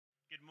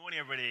Morning,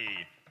 everybody.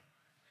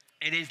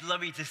 It is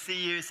lovely to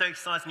see you. It's so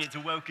exciting to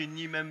welcome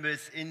new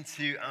members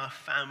into our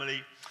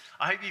family.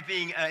 I hope you've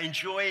been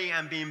enjoying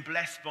and being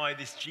blessed by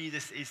this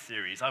Jesus Is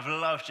series. I've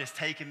loved just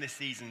taking this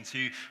season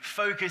to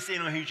focus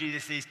in on who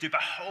Jesus is, to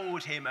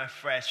behold him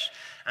afresh,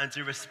 and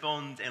to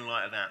respond in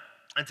light of that.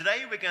 And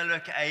today we're going to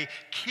look at a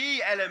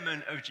key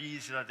element of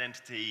Jesus'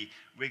 identity.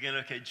 We're going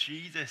to look at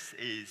Jesus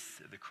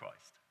is the Christ.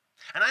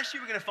 And actually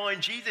we're going to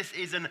find Jesus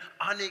is an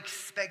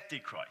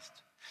unexpected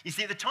Christ. You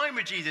see, at the time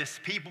of Jesus,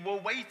 people were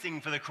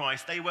waiting for the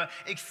Christ. They were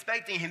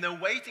expecting him. They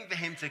were waiting for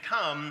him to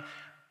come,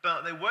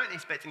 but they weren't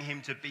expecting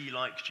him to be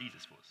like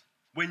Jesus was.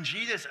 When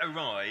Jesus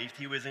arrived,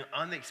 he was an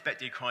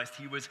unexpected Christ.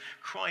 He was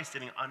Christ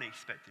in an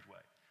unexpected way.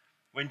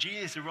 When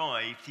Jesus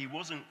arrived, he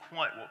wasn't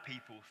quite what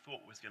people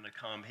thought was going to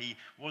come. He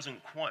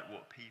wasn't quite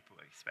what people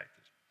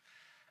expected.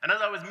 And as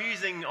I was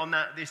musing on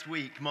that this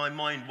week, my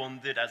mind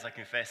wandered, as I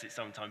confess it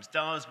sometimes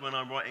does when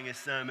I'm writing a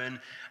sermon,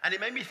 and it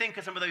made me think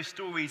of some of those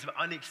stories of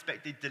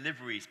unexpected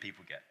deliveries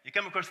people get. You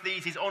come across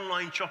these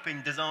online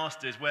shopping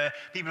disasters where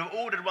people have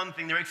ordered one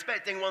thing, they're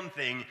expecting one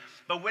thing,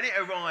 but when it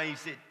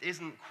arrives, it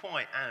isn't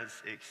quite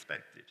as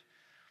expected.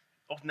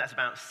 Often that's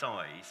about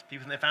size.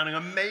 People think they found an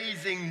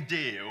amazing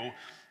deal,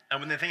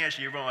 and when the thing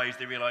actually arrives,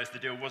 they realize the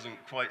deal wasn't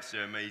quite so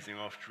amazing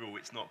after all.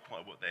 It's not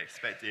quite what they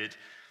expected.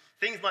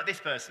 Things like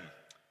this person,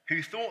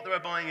 who thought they were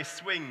buying a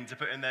swing to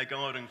put in their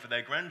garden for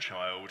their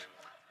grandchild,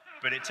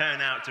 but it turned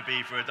out to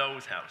be for a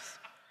doll's house.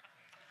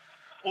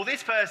 Or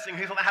this person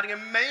who thought they had an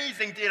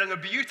amazing deal on a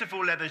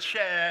beautiful leather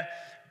chair,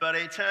 but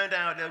it turned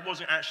out that it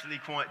wasn't actually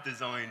quite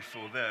designed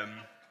for them.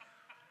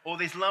 Or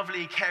this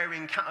lovely,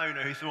 caring cat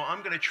owner who thought, I'm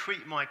going to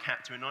treat my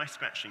cat to a nice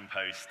scratching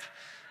post,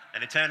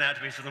 and it turned out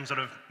to be some sort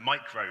of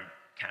micro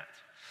cat.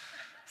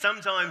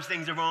 Sometimes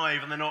things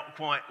arrive and they're not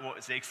quite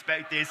what's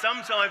expected.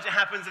 Sometimes it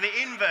happens in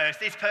the inverse.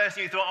 This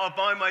person who thought, I'll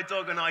buy my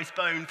dog a nice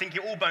bone,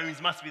 thinking all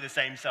bones must be the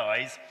same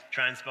size,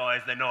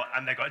 transpires they're not,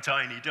 and they've got a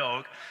tiny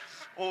dog.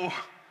 Or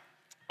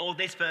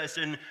this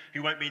person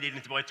who won't be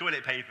needing to buy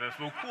toilet paper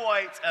for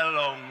quite a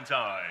long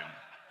time.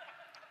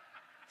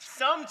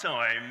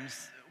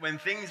 Sometimes when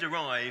things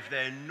arrive,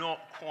 they're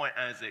not quite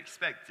as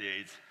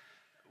expected.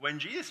 When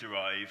Jesus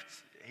arrived,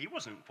 he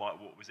wasn't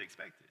quite what was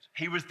expected.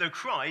 He was the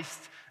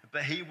Christ,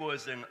 but he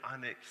was an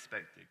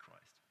unexpected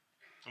Christ.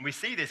 And we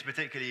see this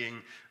particularly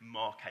in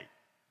Mark 8.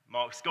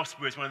 Mark's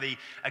gospel is one of the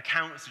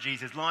accounts of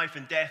Jesus' life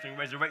and death and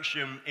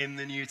resurrection in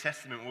the New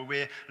Testament, where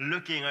we're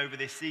looking over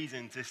this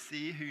season to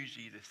see who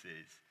Jesus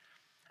is.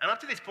 And up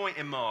to this point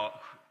in Mark,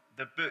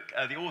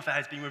 the author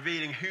has been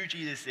revealing who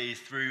Jesus is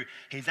through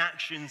his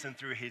actions and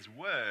through his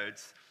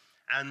words.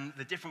 And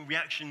the different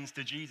reactions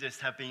to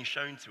Jesus have been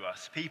shown to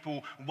us.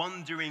 People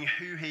wondering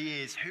who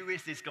he is. Who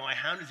is this guy?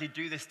 How does he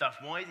do this stuff?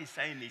 Why is he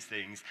saying these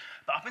things?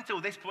 But up until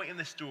this point in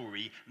the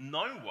story,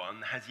 no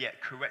one has yet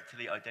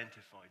correctly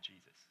identified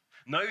Jesus.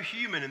 No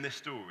human in this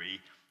story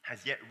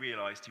has yet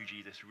realized who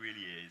Jesus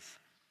really is.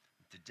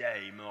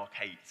 Today, Mark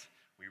 8,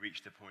 we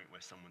reach the point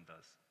where someone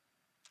does.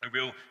 A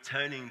real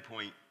turning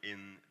point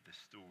in the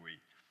story.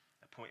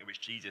 A point at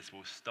which Jesus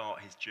will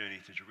start his journey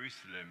to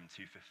Jerusalem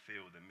to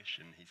fulfill the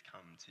mission he's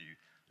come to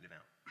live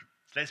out.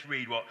 So let's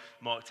read what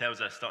Mark tells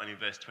us, starting in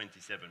verse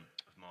 27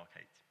 of Mark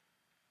 8.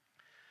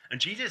 And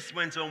Jesus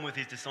went on with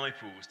his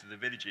disciples to the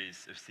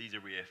villages of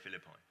Caesarea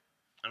Philippi.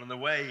 And on the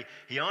way,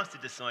 he asked the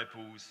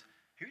disciples,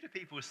 who do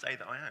people say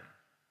that I am?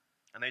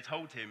 And they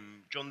told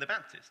him, John the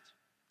Baptist.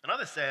 And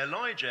others say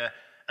Elijah,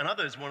 and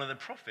others one of the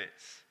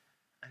prophets.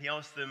 And he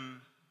asked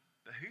them,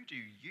 but who do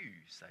you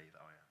say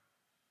that I am?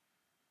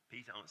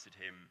 Peter answered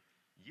him,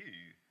 you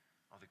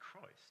are the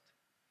Christ.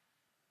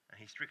 And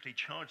he strictly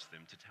charged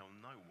them to tell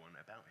no one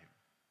about him.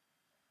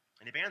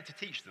 And he began to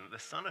teach them that the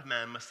Son of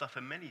Man must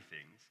suffer many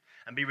things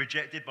and be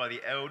rejected by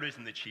the elders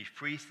and the chief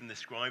priests and the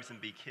scribes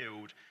and be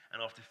killed,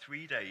 and after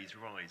 3 days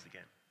rise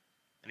again.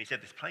 And he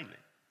said this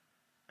plainly.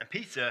 And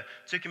Peter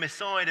took him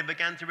aside and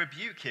began to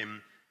rebuke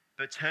him,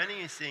 but turning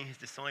and seeing his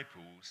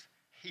disciples,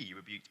 he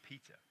rebuked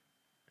Peter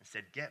and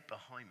said, get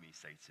behind me,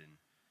 Satan.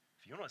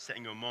 For you're not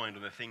setting your mind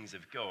on the things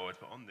of God,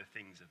 but on the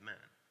things of man.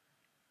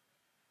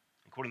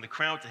 And calling the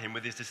crowd to him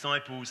with his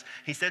disciples,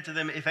 he said to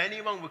them, if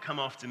anyone will come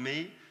after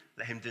me,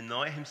 let him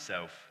deny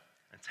himself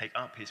and take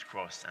up his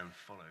cross and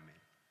follow me.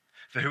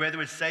 For whoever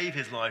would save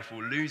his life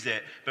will lose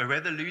it, but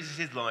whoever loses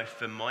his life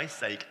for my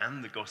sake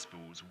and the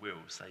gospel's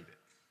will save it.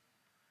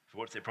 For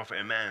what does it profit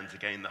a man to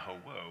gain the whole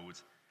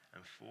world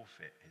and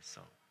forfeit his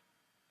soul?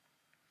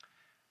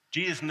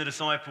 Jesus and the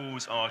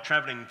disciples are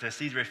traveling to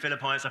Caesarea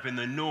Philippi, it's up in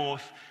the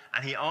north,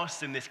 and he asks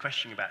them this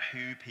question about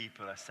who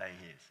people are saying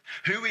he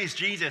is. Who is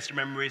Jesus,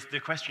 remember, is the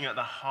question at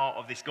the heart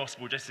of this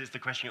gospel, just as it's the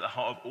question at the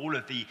heart of all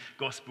of the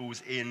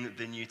gospels in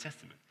the New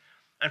Testament.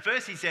 And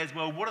first he says,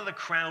 well, what are the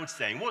crowds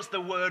saying? What's the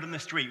word on the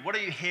street? What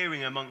are you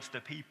hearing amongst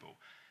the people?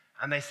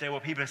 And they say, well,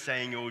 people are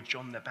saying you're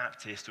John the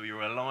Baptist, or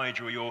you're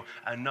Elijah, or you're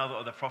another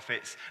of the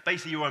prophets.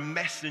 Basically, you're a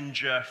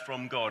messenger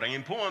from God. An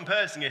important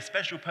person, a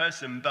special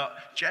person, but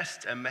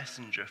just a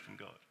messenger from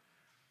God.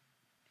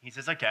 He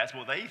says, okay, that's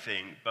what they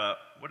think, but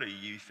what do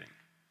you think?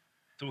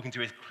 Talking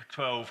to his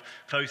 12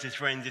 closest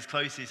friends, his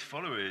closest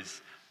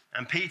followers,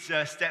 And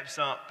Peter steps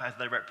up as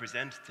their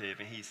representative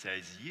and he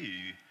says,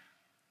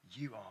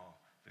 you are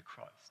the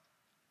Christ.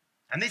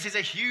 And this is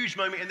a huge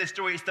moment in the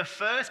story. It's the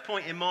first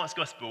point in Mark's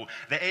gospel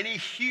that any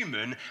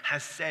human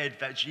has said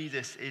that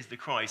Jesus is the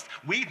Christ.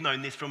 We've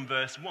known this from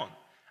verse 1.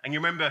 And you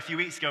remember a few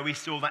weeks ago, we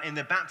saw that in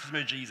the baptism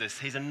of Jesus,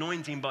 his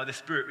anointing by the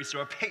Spirit, we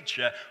saw a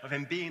picture of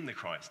him being the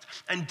Christ.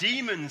 And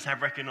demons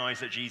have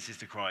recognized that Jesus is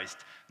the Christ.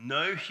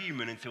 No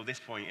human until this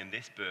point in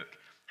this book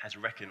has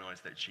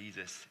recognized that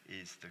Jesus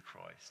is the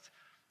Christ.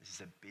 This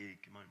is a big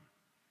moment.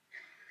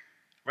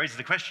 Raises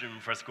the question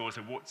for us, of course,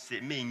 of what's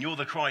it mean? You're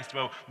the Christ.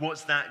 Well,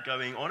 what's that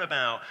going on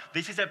about?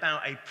 This is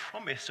about a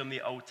promise from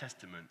the Old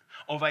Testament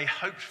of a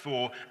hoped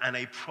for and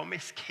a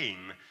promised king,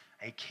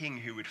 a king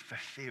who would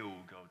fulfill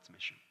God's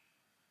mission.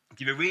 If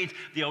you read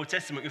the Old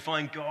Testament, you'll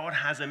find God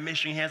has a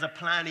mission, he has a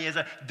plan, he has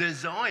a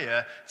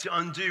desire to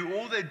undo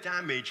all the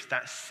damage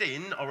that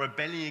sin or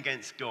rebellion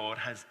against God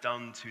has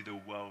done to the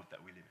world that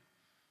we live in.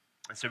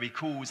 And so he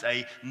calls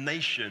a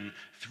nation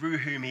through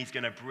whom he's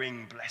going to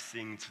bring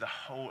blessing to the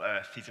whole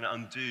earth. He's going to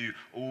undo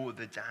all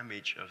the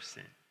damage of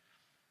sin.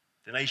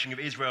 The nation of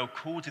Israel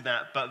called to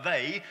that, but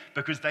they,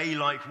 because they,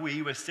 like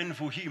we, were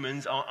sinful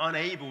humans, are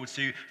unable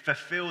to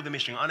fulfill the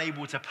mission,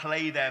 unable to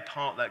play their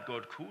part that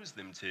God calls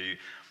them to.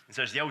 And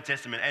so as the Old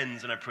Testament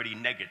ends on a pretty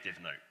negative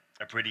note,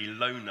 a pretty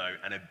low note,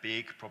 and a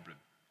big problem.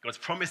 God's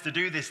promised to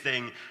do this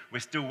thing, we're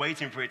still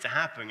waiting for it to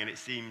happen, and it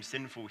seems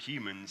sinful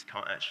humans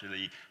can't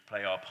actually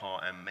play our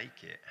part and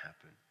make it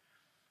happen.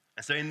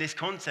 And so in this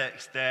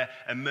context, there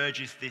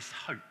emerges this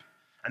hope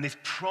and this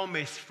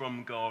promise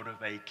from God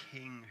of a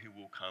king who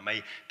will come,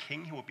 a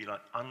king who will be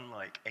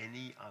unlike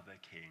any other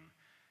king,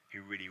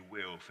 who really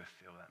will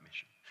fulfill that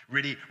mission,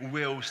 really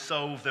will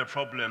solve the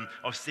problem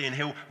of sin.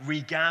 He'll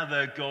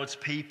regather God's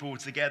people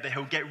together.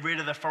 He'll get rid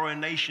of the foreign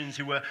nations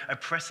who were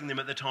oppressing them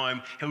at the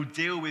time. He'll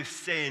deal with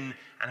sin,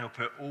 and he'll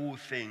put all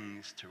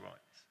things to rights.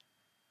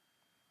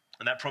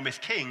 And that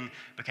promised king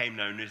became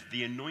known as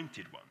the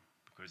Anointed One,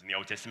 because in the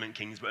Old Testament,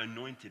 kings were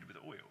anointed with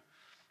oil.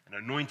 An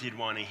anointed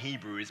one in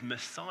Hebrew is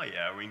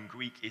Messiah, or in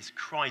Greek is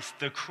Christ.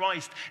 The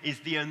Christ is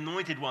the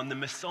anointed one, the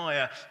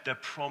Messiah, the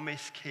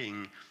promised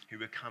king who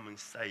would come and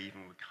save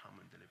and would come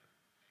and deliver.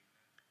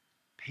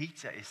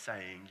 Peter is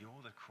saying, you're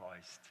the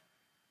Christ.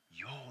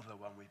 You're the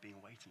one we've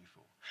been waiting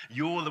for.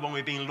 You're the one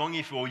we've been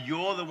longing for.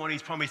 You're the one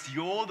who's promised.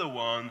 You're the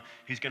one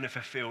who's going to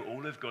fulfill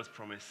all of God's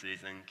promises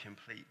and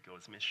complete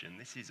God's mission.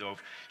 This is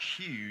of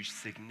huge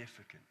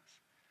significance.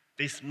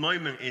 This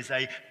moment is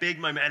a big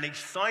moment, an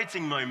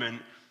exciting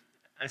moment.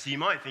 And so you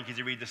might think as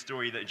you read the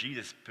story that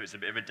Jesus puts a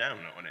bit of a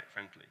downer on it,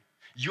 frankly.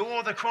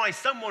 You're the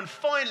Christ. Someone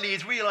finally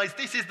has realized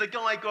this is the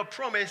guy God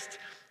promised.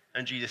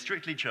 And Jesus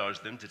strictly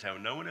charged them to tell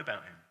no one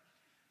about him.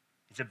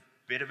 It's a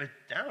bit of a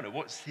downer.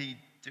 What's he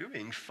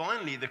doing?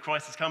 Finally, the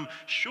Christ has come.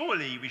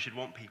 Surely we should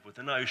want people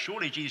to know.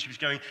 Surely Jesus was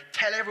going,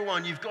 tell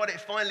everyone, you've got it.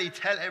 Finally,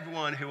 tell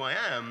everyone who I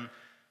am.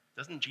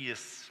 Doesn't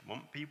Jesus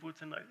want people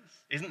to know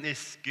this? Isn't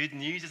this good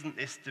news? Isn't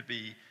this to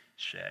be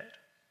shared?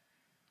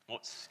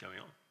 What's going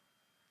on?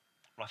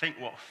 Well, I think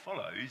what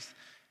follows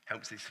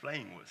helps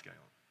explain what's going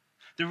on.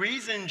 The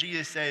reason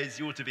Jesus says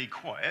you're to be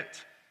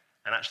quiet,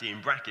 and actually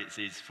in brackets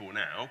is for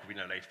now, because we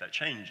know later that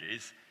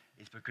changes,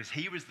 is because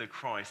he was the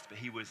Christ, but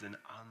he was an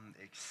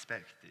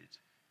unexpected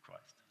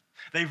Christ.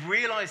 They've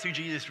realized who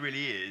Jesus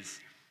really is,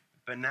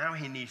 but now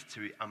he needs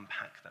to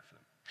unpack that for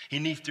them. He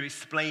needs to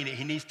explain it.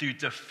 He needs to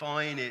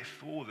define it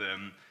for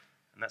them.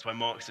 And that's why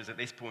Mark says at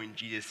this point,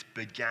 Jesus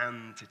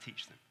began to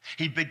teach them.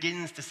 He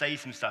begins to say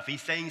some stuff.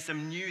 He's saying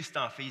some new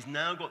stuff. He's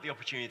now got the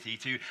opportunity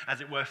to,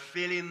 as it were,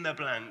 fill in the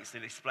blanks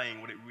and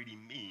explain what it really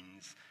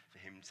means for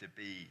him to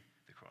be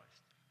the Christ.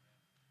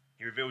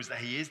 He reveals that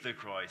he is the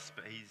Christ,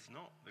 but he's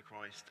not the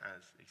Christ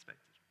as expected.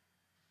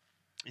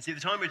 You see,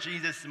 at the time of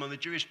Jesus, among the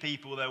Jewish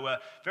people, there were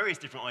various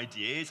different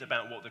ideas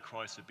about what the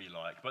Christ would be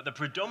like. But the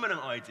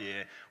predominant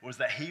idea was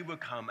that he would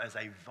come as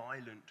a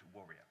violent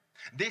warrior.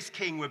 This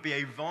king would be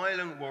a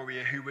violent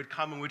warrior who would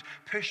come and would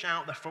push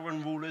out the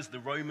foreign rulers, the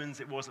Romans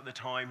it was at the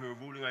time, who were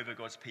ruling over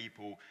God's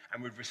people,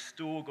 and would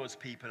restore God's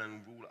people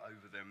and rule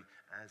over them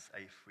as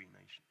a free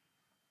nation.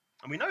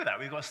 And we know that.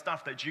 We've got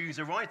stuff that Jews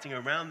are writing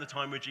around the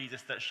time of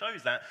Jesus that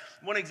shows that.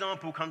 One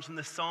example comes from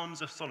the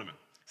Psalms of Solomon.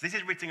 So this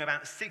is written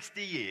about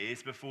 60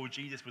 years before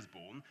Jesus was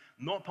born,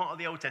 not part of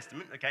the Old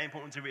Testament, okay,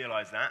 important to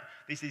realize that.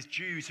 This is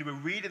Jews who were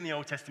reading the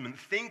Old Testament,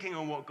 thinking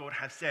on what God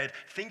had said,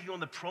 thinking on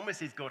the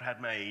promises God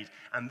had made,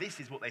 and this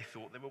is what they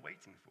thought they were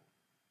waiting for.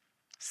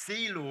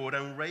 See, Lord,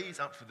 and raise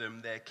up for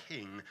them their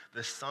king,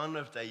 the son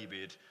of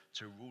David,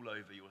 to rule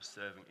over your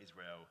servant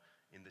Israel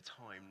in the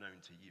time known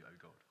to you, O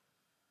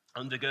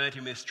God. Undergird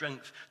him with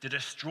strength to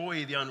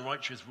destroy the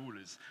unrighteous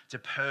rulers, to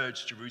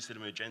purge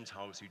Jerusalem of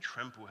Gentiles who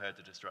trample her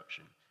to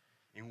destruction.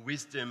 In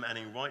wisdom and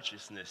in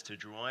righteousness, to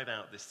drive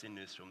out the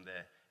sinners from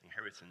their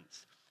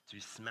inheritance, to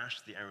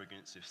smash the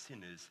arrogance of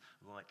sinners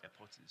like a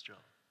potter's jar.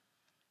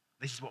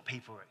 This is what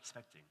people are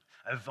expecting.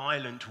 A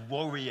violent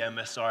warrior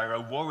Messiah,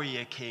 a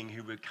warrior king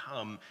who would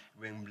come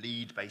and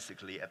lead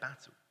basically a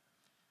battle.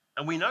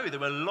 And we know there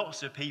were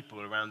lots of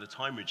people around the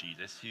time of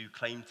Jesus who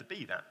claimed to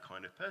be that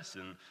kind of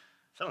person.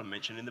 Some of them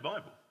mentioned in the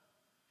Bible.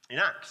 In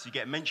Acts, you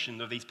get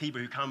mention of these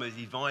people who come as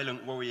these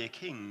violent warrior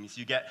kings.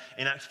 You get,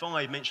 in Acts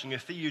 5, mentioning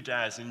of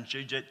Theudas and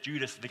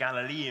Judas the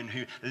Galilean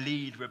who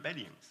lead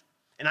rebellions.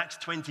 In Acts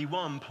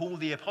 21, Paul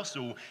the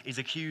Apostle is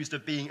accused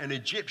of being an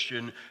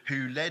Egyptian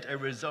who led a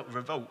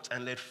revolt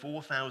and led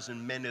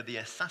 4,000 men of the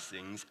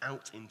assassins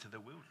out into the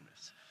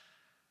wilderness.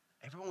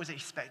 Everyone was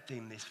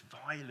expecting this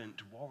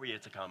violent warrior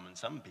to come, and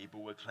some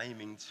people were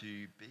claiming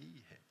to be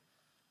him.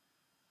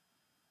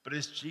 But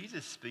as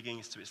Jesus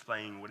begins to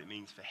explain what it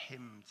means for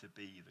him to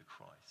be the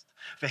Christ,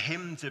 for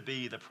him to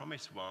be the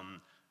promised one,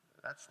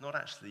 that's not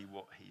actually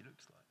what he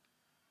looks like.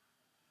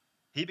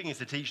 He begins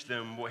to teach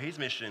them what his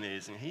mission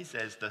is, and he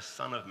says the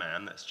Son of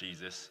Man, that's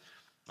Jesus,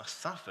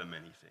 must suffer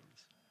many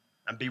things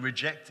and be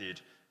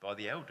rejected by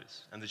the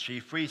elders and the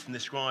chief priests and the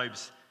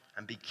scribes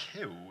and be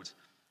killed,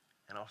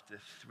 and after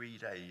 3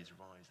 days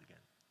rise again.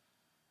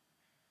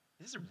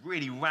 This is a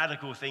really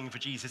radical thing for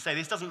Jesus to say.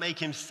 This doesn't make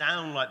him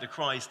sound like the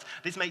Christ.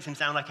 This makes him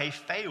sound like a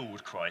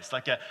failed Christ,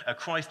 like a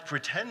Christ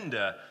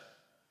pretender.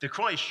 The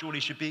Christ surely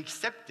should be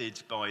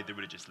accepted by the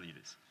religious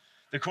leaders.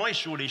 The Christ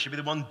surely should be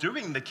the one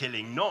doing the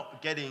killing,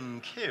 not getting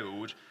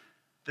killed.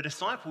 The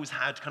disciples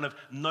had kind of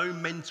no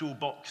mental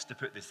box to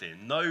put this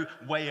in, no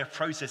way of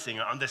processing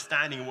or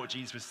understanding what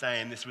Jesus was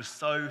saying. This was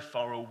so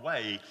far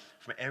away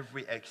from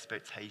every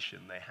expectation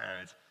they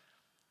had.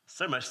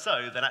 So much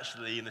so that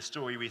actually in the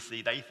story we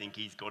see they think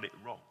he's got it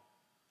wrong.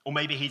 Or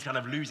maybe he's kind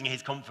of losing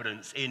his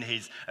confidence in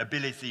his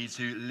ability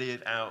to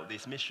live out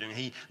this mission.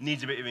 He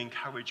needs a bit of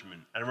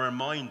encouragement and a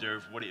reminder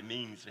of what it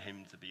means for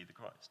him to be the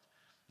Christ.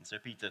 And so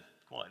Peter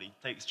quietly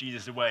takes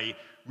Jesus away,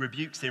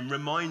 rebukes him,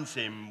 reminds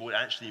him what it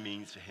actually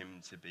means for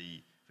him to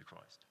be the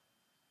Christ.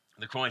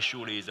 The Christ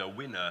surely is a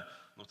winner,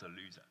 not a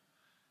loser.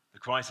 The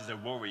Christ is a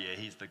warrior,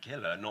 he's the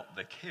killer, not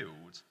the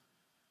killed.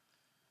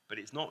 But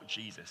it's not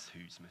Jesus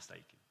who's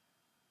mistaken.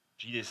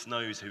 Jesus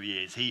knows who he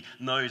is. He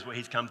knows what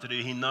he's come to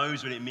do. He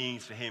knows what it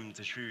means for him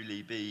to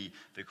truly be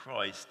the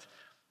Christ.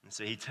 And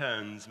so he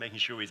turns, making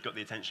sure he's got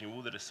the attention of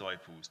all the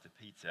disciples, to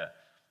Peter.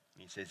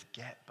 And he says,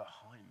 "Get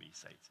behind me,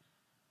 Satan.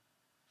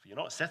 For you're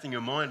not setting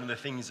your mind on the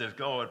things of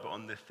God, but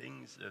on the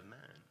things of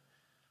man."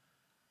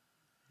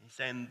 He's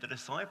saying the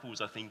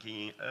disciples are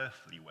thinking in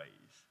earthly ways,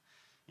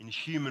 in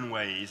human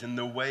ways, in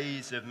the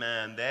ways of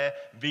man. Their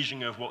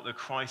vision of what the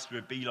Christ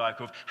would be like,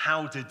 of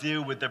how to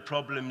deal with the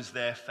problems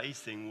they're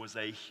facing, was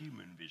a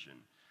human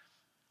vision.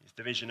 It's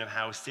the vision of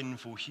how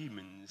sinful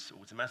humans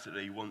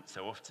automatically want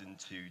so often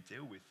to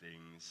deal with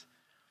things.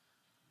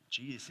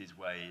 Jesus'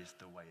 way is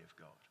the way of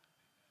God,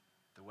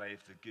 the way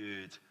of the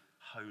good,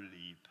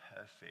 holy,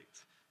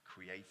 perfect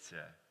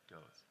Creator God.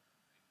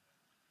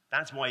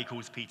 That's why he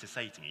calls Peter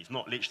Satan. He's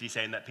not literally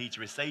saying that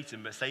Peter is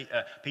Satan, but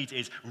Peter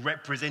is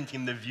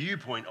representing the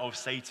viewpoint of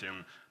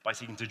Satan by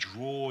seeking to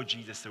draw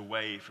Jesus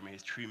away from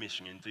his true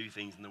mission and do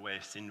things in the way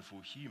of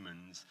sinful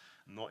humans,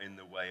 not in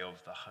the way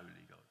of the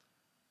holy God.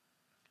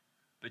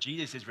 But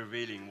Jesus is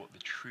revealing what the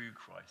true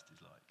Christ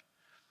is like.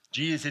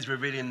 Jesus is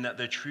revealing that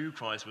the true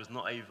Christ was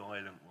not a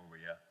violent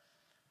warrior,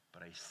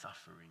 but a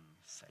suffering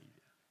Savior.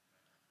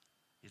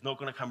 He's not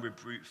going to come with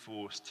brute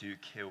force to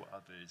kill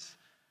others.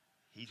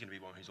 He's going to be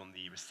one who's on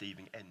the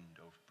receiving end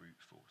of brute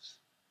force.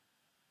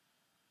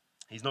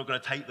 He's not going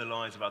to take the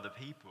lives of other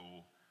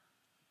people.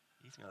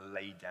 He's going to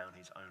lay down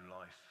his own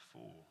life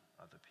for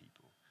other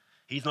people.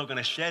 He's not going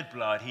to shed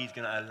blood. He's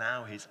going to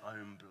allow his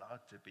own blood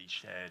to be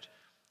shed.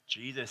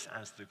 Jesus,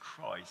 as the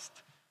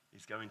Christ,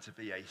 is going to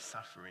be a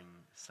suffering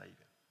Savior.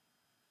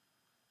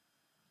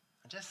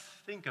 And just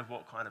think of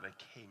what kind of a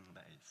king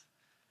that is.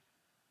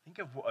 Think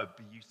of what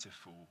a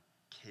beautiful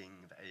king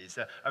that is.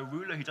 A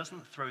ruler who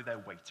doesn't throw their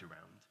weight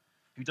around,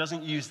 who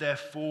doesn't use their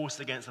force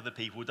against other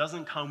people,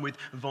 doesn't come with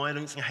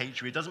violence and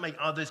hatred, doesn't make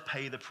others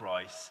pay the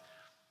price,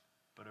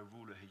 but a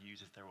ruler who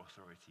uses their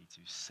authority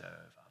to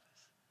serve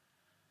others,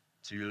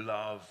 to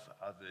love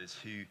others,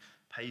 who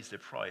pays the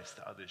price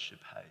that others should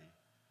pay.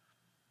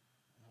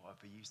 What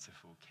a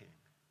beautiful king.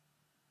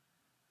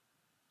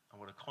 And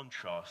what a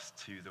contrast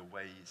to the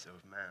ways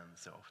of man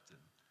so often,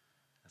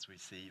 as we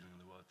see even in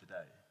the world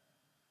today.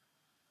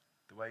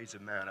 The ways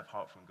of man,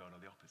 apart from God, are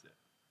the opposite.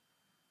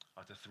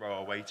 Are to throw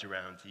our weight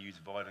around, to use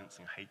violence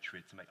and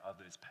hatred to make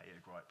others pay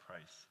a great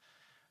price.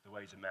 The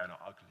ways of man are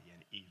ugly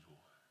and evil.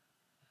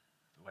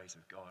 The ways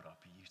of God are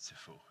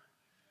beautiful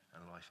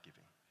and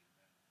life-giving.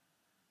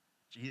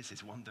 Jesus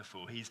is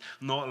wonderful. He's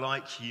not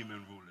like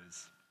human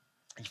rulers.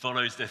 He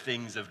follows the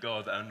things of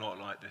God that are not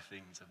like the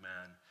things of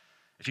man.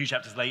 A few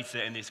chapters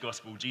later in this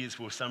gospel, Jesus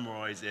will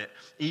summarize it.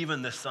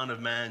 Even the Son of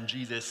Man,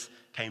 Jesus,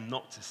 came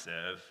not to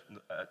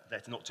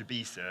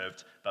be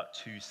served, but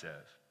to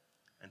serve,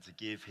 and to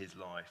give his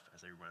life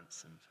as a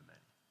ransom for many.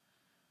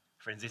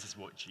 Friends, this is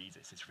what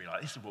Jesus is really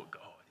like. This is what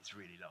God is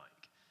really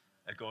like.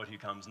 A God who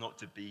comes not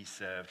to be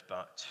served,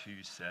 but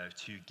to serve,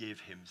 to give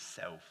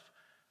himself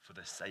for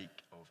the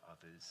sake of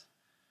others.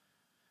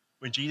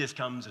 When Jesus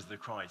comes as the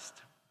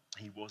Christ,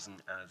 he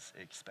wasn't as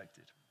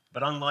expected.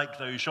 But unlike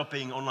those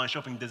online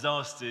shopping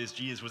disasters,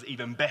 Jesus was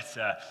even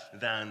better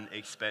than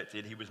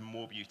expected. He was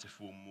more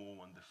beautiful, more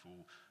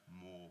wonderful,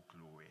 more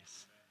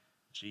glorious.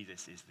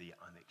 Jesus is the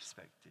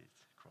unexpected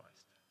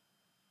Christ.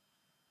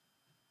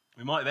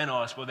 We might then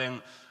ask, well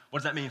then, what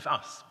does that mean for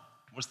us?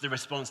 What's the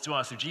response to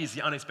us? If Jesus is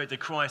the unexpected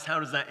Christ, how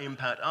does that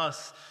impact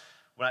us?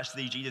 Well,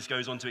 actually, Jesus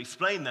goes on to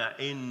explain that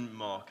in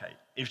Mark 8.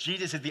 If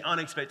Jesus is the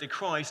unexpected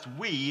Christ,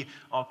 we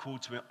are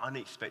called to an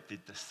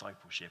unexpected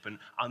discipleship, an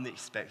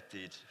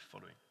unexpected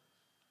following.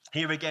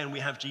 Here again, we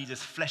have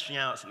Jesus fleshing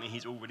out something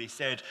he's already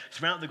said.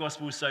 Throughout the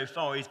Gospel so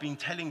far, he's been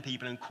telling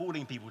people and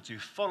calling people to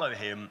follow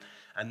him,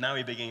 and now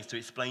he begins to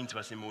explain to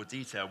us in more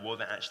detail what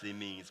that actually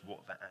means,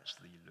 what that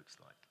actually looks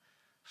like.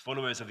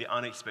 Followers of the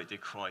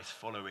unexpected Christ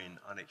following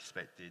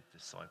unexpected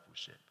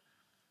discipleship.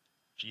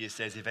 Jesus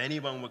says, if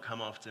anyone would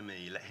come after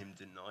me, let him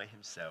deny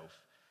himself,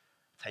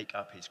 take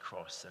up his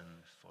cross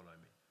and follow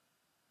me.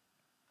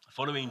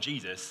 Following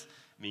Jesus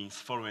means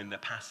following the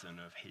pattern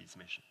of his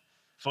mission.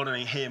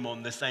 Following him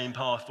on the same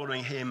path,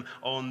 following him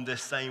on the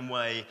same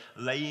way,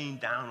 laying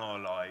down our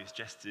lives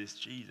just as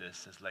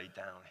Jesus has laid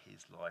down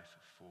his life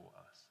for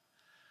us.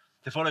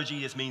 To follow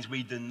Jesus means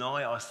we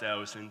deny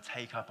ourselves and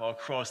take up our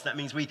cross. That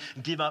means we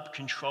give up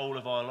control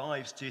of our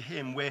lives to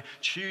him. We're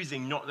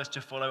choosing not just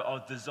to follow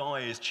our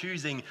desires,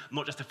 choosing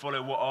not just to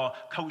follow what our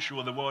culture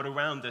or the world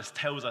around us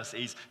tells us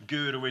is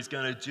good or is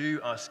going to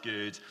do us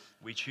good.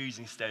 We choose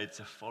instead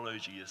to follow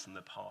Jesus on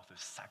the path of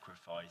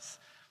sacrifice,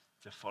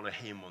 to follow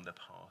him on the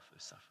path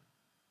of suffering.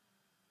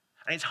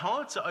 And it's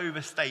hard to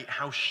overstate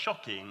how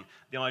shocking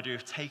the idea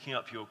of taking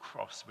up your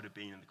cross would have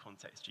been in the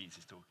context Jesus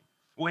is talking.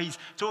 What he's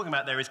talking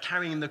about there is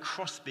carrying the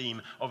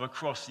crossbeam of a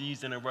cross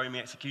used in a Roman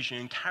execution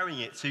and carrying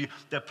it to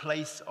the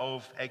place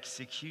of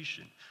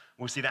execution.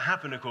 We'll see that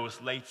happen, of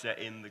course, later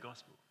in the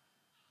gospel.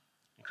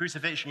 And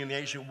crucifixion in the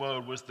ancient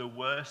world was the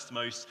worst,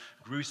 most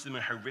gruesome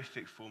and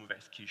horrific form of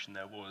execution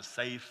there was,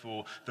 save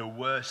for the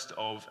worst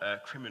of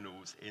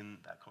criminals in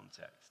that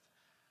context.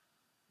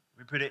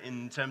 We put it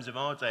in terms of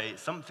our day,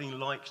 it's something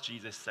like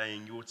Jesus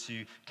saying you're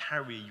to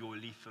carry your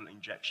lethal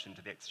injection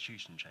to the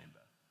execution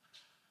chamber.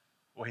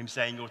 Or him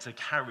saying you're to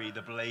carry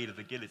the blade of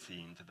the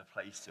guillotine to the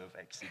place of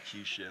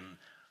execution.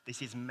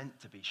 This is meant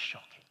to be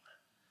shocking.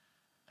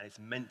 And it's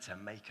meant to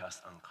make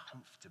us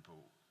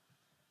uncomfortable.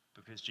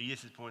 Because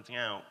Jesus is pointing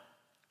out,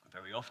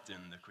 very often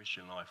the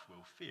Christian life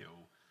will feel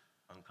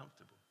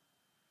uncomfortable.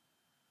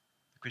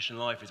 The Christian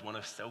life is one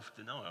of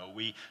self-denial.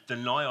 We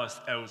deny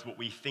ourselves what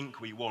we think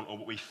we want or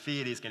what we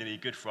feel is going to be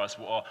good for us,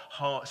 what our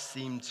hearts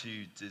seem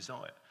to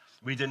desire.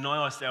 We deny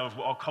ourselves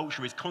what our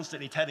culture is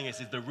constantly telling us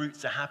is the route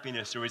to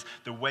happiness or is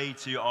the way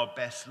to our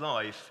best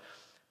life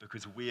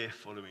because we're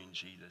following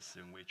Jesus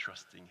and we're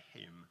trusting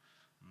him,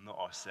 not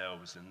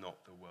ourselves and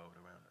not the world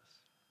around us.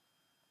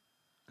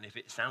 And if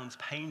it sounds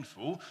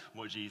painful,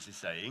 what Jesus is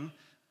saying,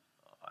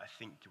 I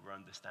think we're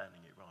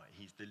understanding it right.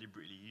 He's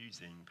deliberately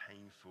using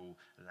painful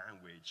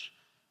language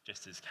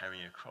just as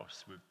carrying a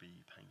cross would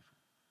be painful.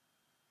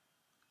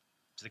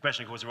 So the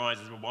question, of course,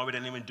 arises, well, why would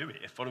anyone do it?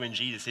 If following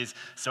Jesus is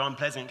so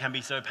unpleasant, can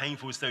be so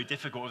painful, so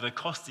difficult, if the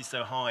cost is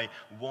so high,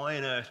 why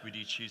on earth would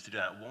you choose to do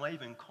that? Why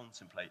even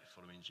contemplate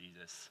following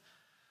Jesus?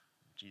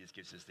 Jesus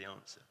gives us the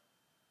answer.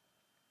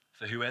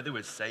 For whoever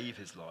would save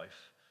his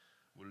life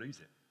will lose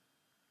it.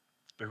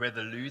 But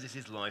whoever loses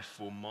his life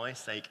for my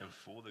sake and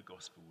for the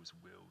gospel's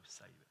will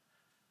save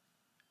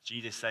it.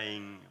 Jesus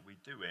saying we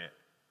do it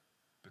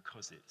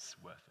because it's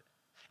worth it.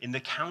 In the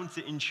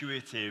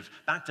counterintuitive,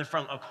 back to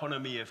front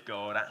economy of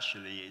God,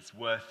 actually, it's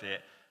worth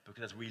it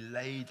because as we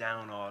lay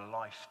down our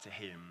life to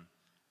him,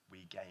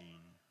 we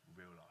gain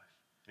real life.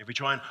 And if we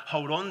try and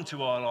hold on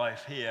to our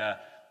life here,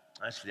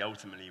 actually,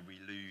 ultimately, we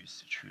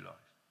lose true life.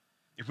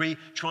 If we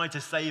try to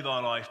save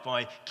our life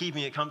by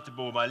keeping it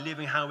comfortable, by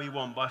living how we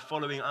want, by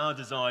following our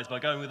desires, by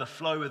going with the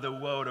flow of the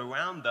world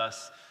around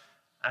us,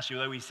 actually,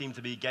 although we seem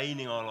to be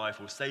gaining our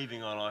life or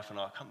saving our life and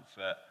our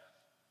comfort,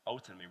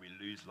 ultimately, we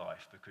lose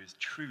life because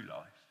true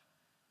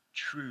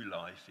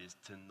life is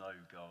to know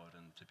God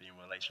and to be in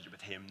relationship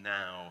with him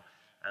now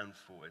and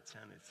for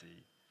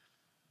eternity.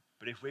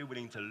 But if we're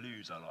willing to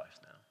lose our lives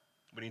now,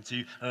 willing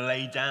to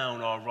lay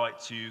down our right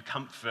to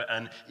comfort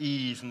and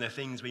ease and the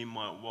things we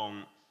might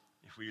want,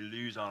 if we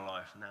lose our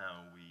life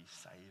now, we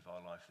save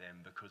our life then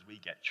because we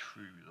get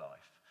true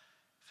life.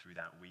 Through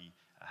that, we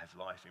have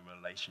life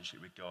in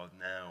relationship with God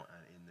now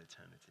and in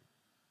eternity.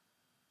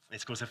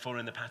 It's, of course,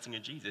 following the pattern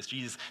of Jesus.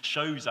 Jesus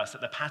shows us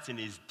that the pattern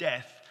is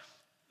death,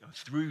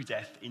 through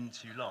death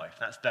into life.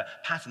 That's the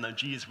pattern that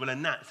Jesus will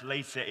enact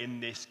later in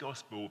this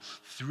gospel.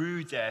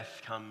 Through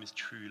death comes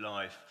true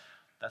life.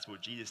 That's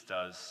what Jesus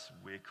does.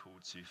 We're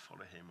called to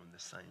follow him on the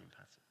same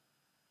pattern.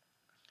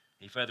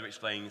 He further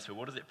explains, for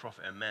what does it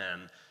profit a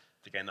man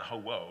to gain the whole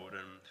world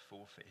and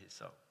forfeit his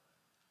soul?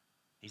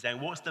 He's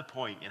saying, what's the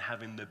point in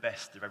having the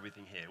best of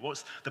everything here?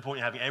 What's the point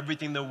in having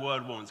everything the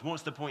world wants?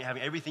 What's the point in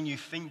having everything you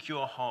think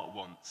your heart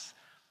wants?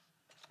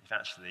 If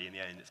actually, in the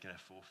end, it's going to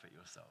forfeit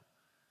your soul.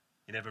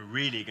 You're never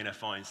really going to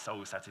find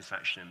soul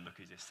satisfaction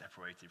because you're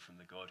separated from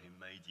the God who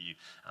made you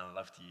and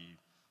loved you,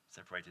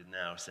 separated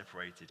now,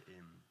 separated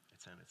in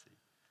eternity.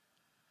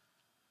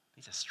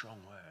 These are strong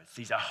words.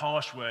 These are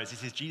harsh words.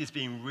 This is Jesus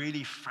being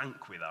really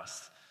frank with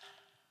us.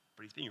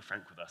 But he's being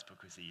frank with us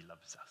because he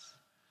loves us.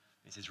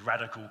 This is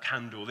radical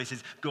candor. This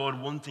is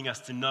God wanting us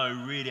to know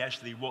really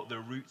actually what the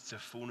roots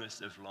of fullness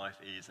of life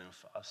is and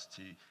for us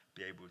to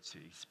be able to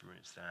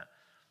experience that.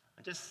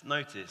 And just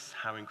notice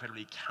how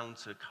incredibly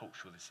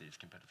countercultural this is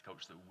compared to the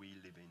culture that we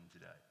live in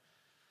today.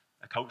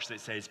 A culture that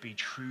says, be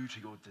true to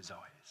your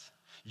desires.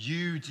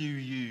 You do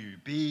you,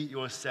 be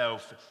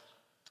yourself.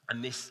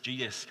 And this,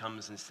 Jesus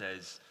comes and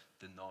says,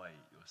 deny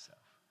yourself.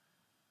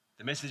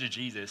 The message of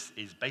Jesus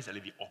is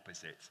basically the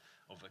opposite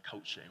of the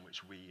culture in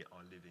which we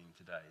are living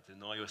today.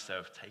 Deny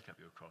yourself, take up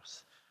your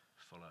cross,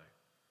 follow.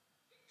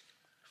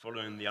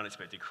 Following the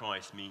unexpected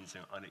Christ means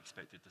an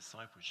unexpected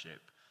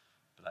discipleship,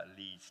 but that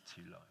leads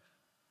to life.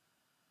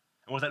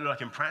 And what does that look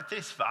like in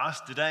practice for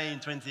us today in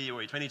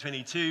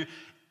 2022?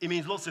 It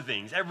means lots of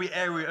things. Every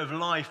area of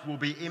life will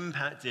be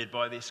impacted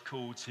by this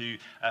call to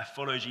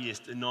follow Jesus,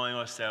 denying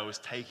ourselves,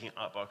 taking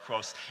up our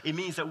cross. It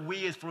means that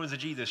we as followers of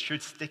Jesus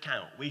should stick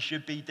out. We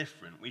should be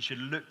different. We should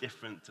look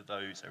different to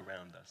those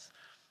around us.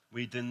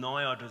 We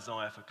deny our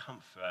desire for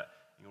comfort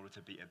in order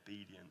to be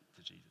obedient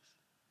to Jesus.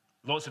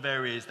 Lots of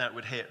areas that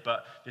would hit,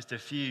 but just a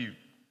few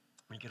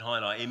we can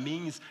highlight. It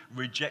means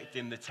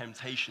rejecting the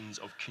temptations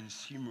of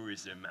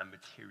consumerism and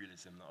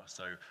materialism that are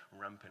so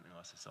rampant in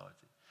our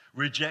society.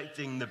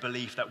 Rejecting the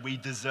belief that we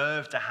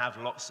deserve to have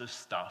lots of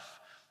stuff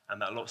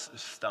and that lots of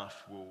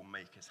stuff will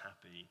make us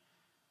happy.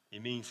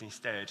 It means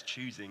instead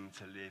choosing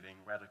to live in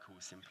radical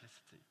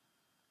simplicity.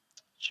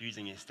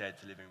 Choosing instead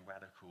to live in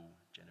radical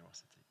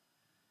generosity.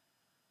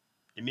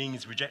 It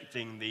means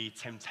rejecting the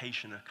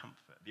temptation of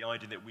comfort, the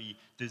idea that we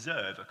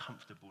deserve a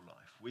comfortable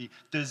life. We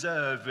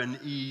deserve an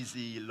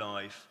easy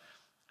life,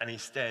 and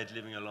instead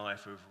living a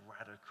life of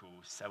radical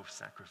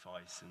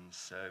self-sacrifice and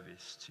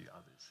service to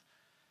others.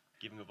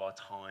 Giving of our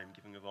time,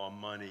 giving of our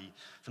money,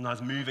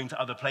 sometimes moving to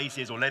other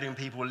places or letting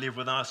people live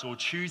with us or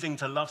choosing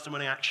to love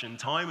someone in action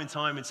time and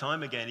time and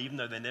time again, even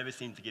though they never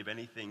seem to give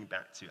anything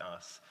back to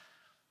us.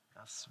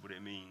 That's what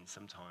it means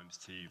sometimes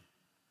to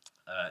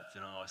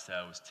deny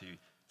ourselves, to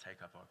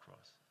take up our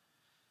cross.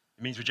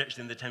 It means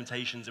rejecting the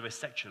temptations of a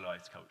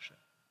sexualized culture.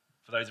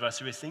 For those of us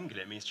who are single,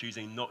 it means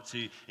choosing not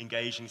to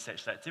engage in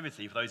sexual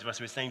activity. For those of us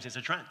who are same-sex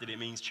attracted, it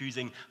means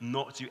choosing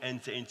not to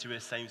enter into a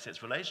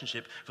same-sex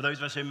relationship. For those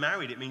of us who are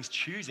married, it means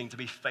choosing to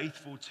be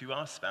faithful to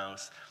our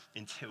spouse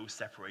until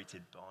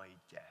separated by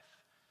death.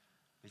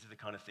 These are the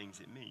kind of things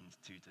it means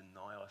to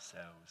deny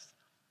ourselves,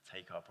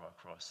 take up our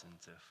cross, and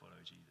to follow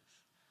Jesus.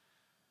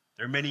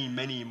 There are many,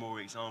 many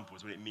more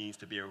examples of what it means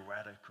to be a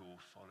radical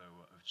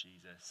follower of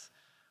Jesus.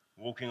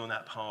 Walking on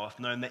that path,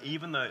 knowing that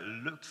even though it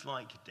looks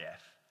like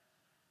death,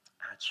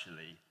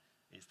 actually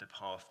is the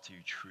path to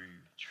true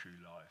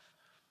life.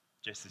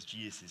 Just as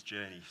Jesus'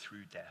 journey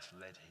through death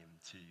led him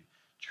to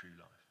true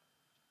life.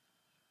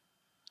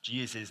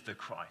 Jesus is the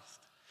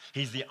Christ.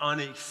 He's the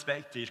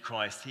unexpected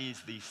Christ. He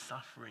is the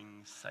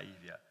suffering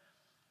Savior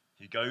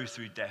who goes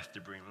through death to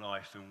bring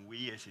life, and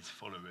we as his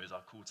followers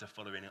are called to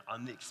follow in an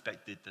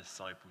unexpected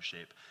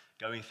discipleship,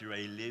 going through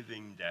a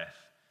living death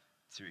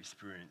to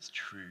experience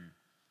true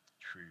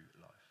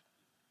life.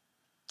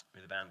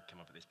 May the band come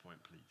up at this point,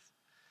 please.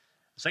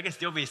 So I guess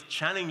the obvious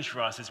challenge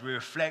for us as we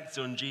reflect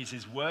on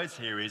Jesus' words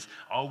here is,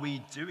 are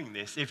we doing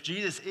this? If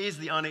Jesus is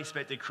the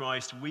unexpected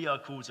Christ, we are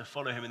called to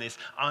follow him in this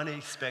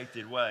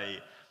unexpected way,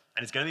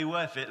 and it's going to be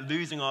worth it.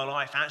 Losing our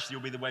life actually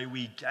will be the way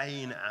we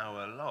gain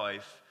our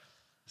life.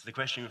 So the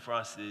question for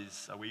us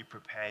is, are we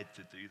prepared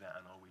to do that,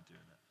 and are we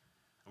doing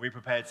that? Are we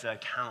prepared to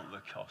count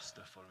the cost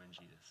of following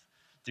Jesus?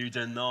 To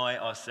deny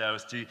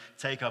ourselves, to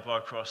take up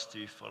our cross,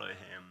 to follow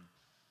him?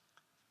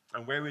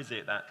 And where is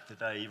it that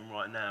today, even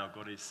right now,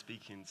 God is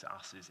speaking to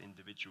us as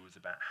individuals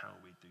about how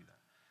we do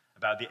that?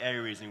 About the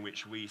areas in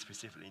which we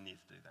specifically need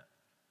to do that?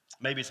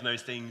 Maybe it's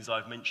those things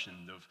I've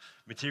mentioned of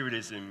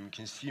materialism,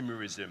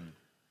 consumerism,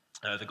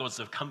 the gods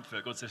of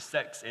comfort, gods of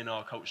sex in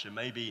our culture.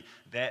 Maybe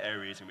they're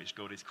areas in which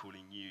God is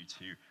calling you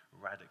to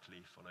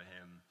radically follow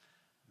him.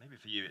 Maybe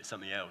for you it's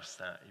something else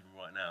that even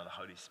right now the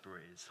Holy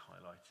Spirit is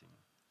highlighting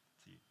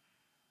to you.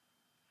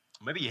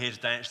 Maybe you're here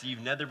today, actually,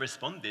 you've never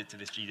responded to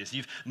this Jesus.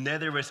 You've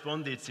never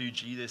responded to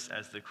Jesus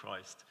as the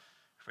Christ.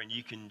 Friend,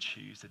 you can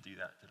choose to do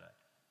that today.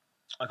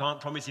 I can't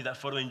promise you that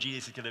following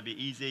Jesus is going to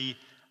be easy.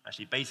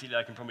 Actually, basically,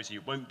 I can promise you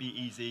it won't be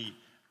easy,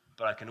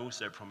 but I can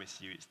also promise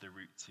you it's the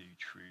route to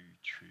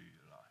true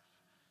life.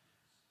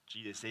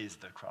 Jesus is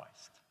the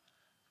Christ,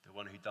 the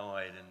one who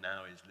died and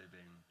now is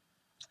living.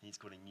 He's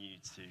calling you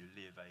to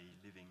live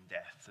a living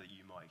death so that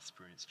you might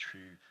experience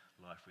true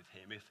life with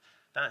him. If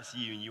that's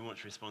you and you want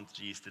to respond to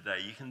Jesus today,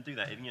 you can do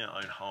that in your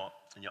own heart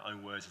and your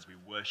own words as we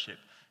worship,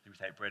 as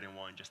we take bread and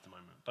wine in just a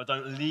moment. But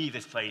don't leave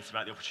this place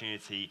without the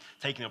opportunity,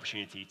 taking the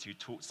opportunity to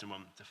talk to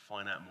someone to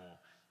find out more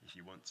if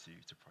you want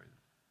to pray them.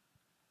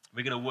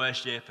 We're going to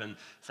worship, and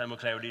Samuel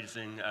Clare will lead us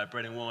in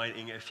bread and wine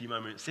in a few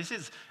moments. This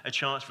is a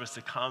chance for us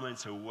to come and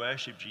to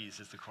worship Jesus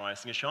as the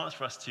Christ, and a chance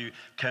for us to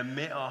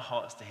commit our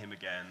hearts to him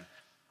again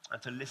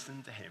and to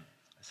listen to him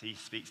as he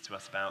speaks to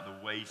us about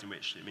the ways in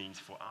which it means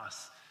for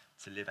us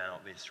to live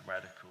out this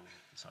radical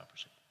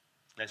discipleship.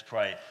 Let's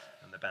pray,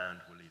 and the band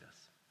will lead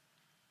us.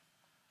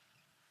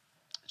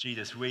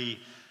 Jesus, we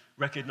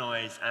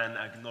recognize and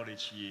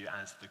acknowledge you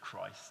as the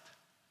Christ,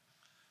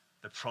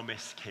 the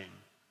promised King,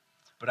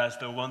 but as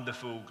the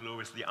wonderful,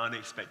 gloriously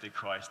unexpected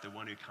Christ, the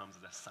one who comes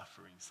as a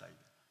suffering Savior,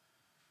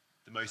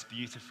 the most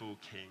beautiful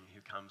King who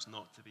comes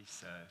not to be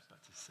served,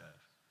 but to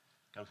serve,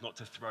 comes not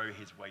to throw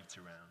his weight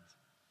around,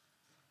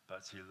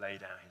 but to lay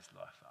down his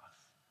life for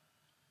us.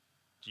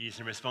 Jesus,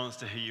 in response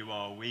to who you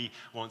are, we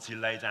want to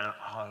lay down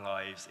our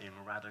lives in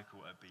radical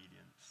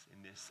obedience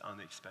in this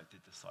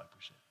unexpected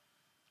discipleship.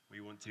 We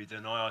want to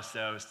deny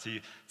ourselves, to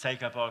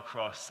take up our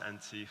cross,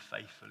 and to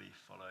faithfully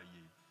follow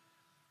you.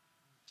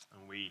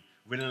 And we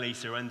willingly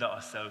surrender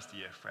ourselves to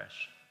you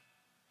afresh.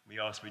 We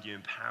ask, would you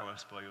empower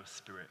us by your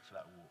Spirit for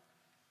that walk?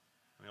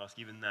 We ask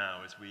even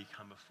now, as we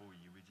come before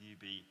you, would you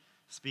be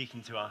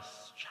speaking to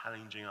us,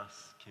 challenging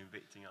us,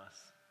 convicting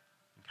us,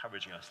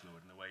 encouraging us,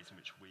 Lord, in the ways in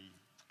which we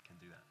can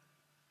do that.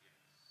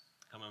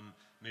 Come on,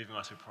 moving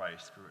us, we pray,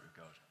 Spirit of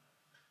God.